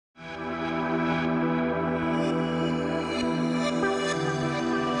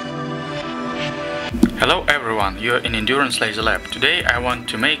Hello everyone, you're in Endurance Laser Lab. Today I want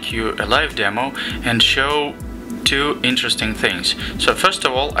to make you a live demo and show two interesting things. So first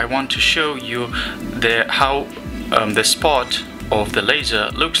of all, I want to show you how the spot of the laser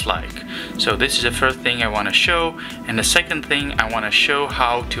looks like. So this is the first thing I want to show, and the second thing I want to show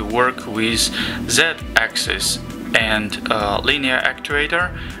how to work with Z-axis and linear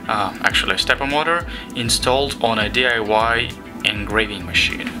actuator, actually a stepper motor, installed on a DIY engraving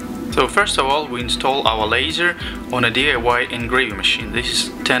machine. So first of all, we install our laser on a DIY engraving machine. This is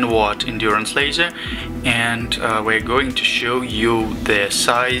 10-watt endurance laser, and we're going to show you the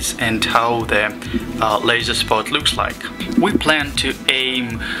size and how the laser spot looks like. We plan to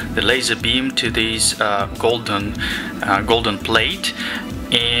aim the laser beam to this golden plate,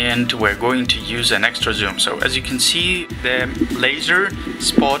 and we're going to use an extra zoom. So as you can see, the laser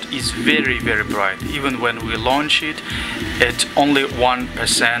spot is very bright. Even when we launch it, it's only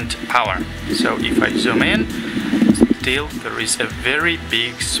 1% power. So if I zoom in, still there is a very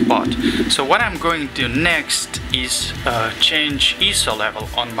big spot. So what I'm going to do next is change ISO level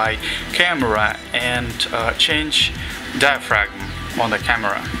on my camera and change diaphragm on the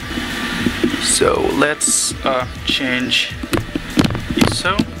camera. So let's change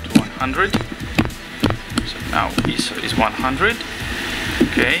ISO to 100. So now ISO is 100.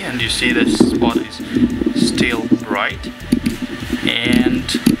 Okay, and you see this spot is still bright. And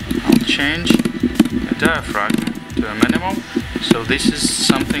I'll change the diaphragm to a minimum. So this is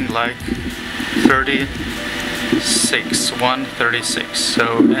something like 136. So,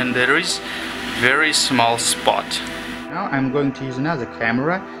 and there is very small spot. Now I'm going to use another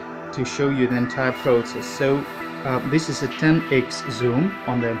camera to show you the entire process. So this is a 10x zoom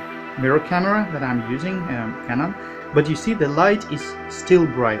on the mirror camera that I'm using, Canon. But you see the light is still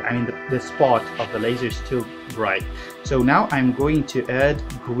bright. I mean the spot of the laser is still bright. So now I'm going to add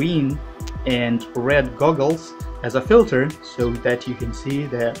green and red goggles as a filter so that you can see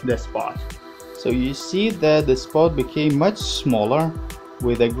the spot. So you see that the spot became much smaller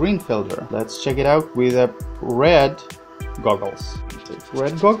with a green filter. Let's check it out with a red goggles. Take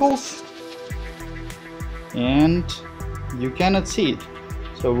red goggles and you cannot see it.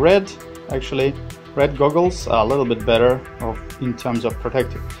 So red goggles are a little bit better in terms of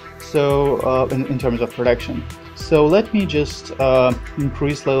protective. So in terms of protection. So let me just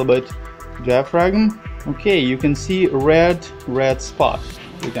increase a little bit diaphragm. Okay, you can see red spot.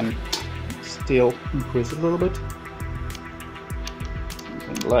 We can still increase it a little bit.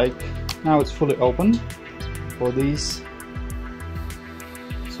 Something like now it's fully open for these.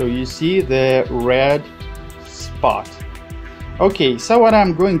 So you see the red spot. Okay, so what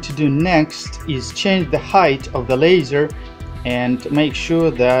I'm going to do next is change the height of the laser and make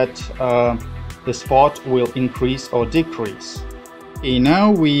sure that the spot will increase or decrease. Okay,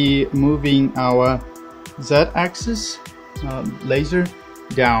 now we moving our Z-axis laser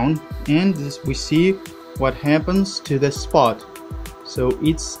down, and we see what happens to the spot. So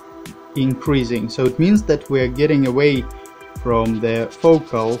it's increasing. So it means that we are getting away from the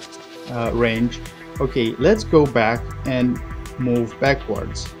focal range. Okay, let's go back and move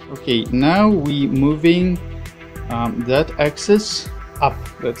backwards. Okay, now we moving that axis up.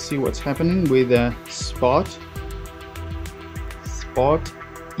 Let's see what's happening with the spot. Spot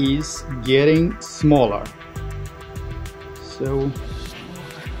is getting smaller. So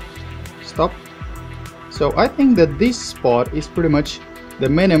stop. So I think that this spot is pretty much the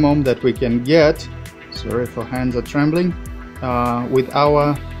minimum that we can get. Sorry for hands are trembling. With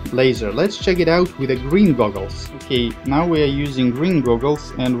our laser. Let's check it out with the green goggles. Okay, now we are using green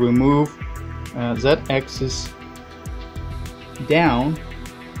goggles and we move Z-axis down.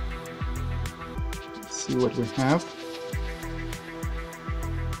 Let's see what we have.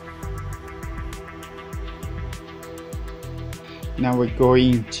 Now we're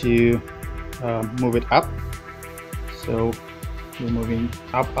going to move it up. So we're moving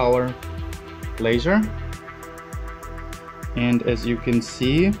up our laser. And as you can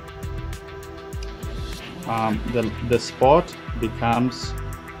see, the spot becomes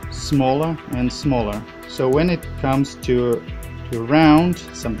smaller and smaller. So when it comes to round,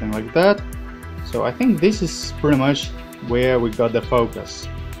 something like that, so I think this is pretty much where we got the focus.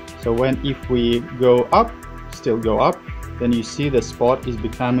 So if we go up, still go up, then you see the spot is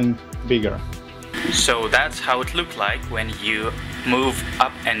becoming bigger. So that's how it looked like when you move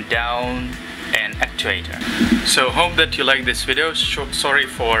up and down an actuator. So hope that you like this video. Sorry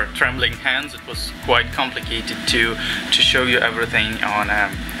for trembling hands. It was quite complicated to show you everything on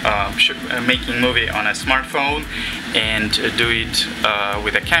making movie on a smartphone and do it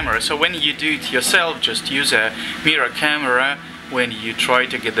with a camera. So when you do it yourself, just use a mirror camera when you try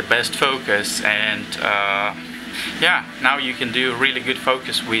to get the best focus. And yeah, now you can do really good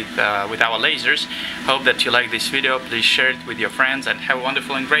focus with our lasers. Hope that you like this video. Please share it with your friends and have a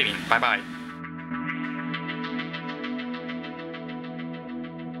wonderful engraving. Bye bye.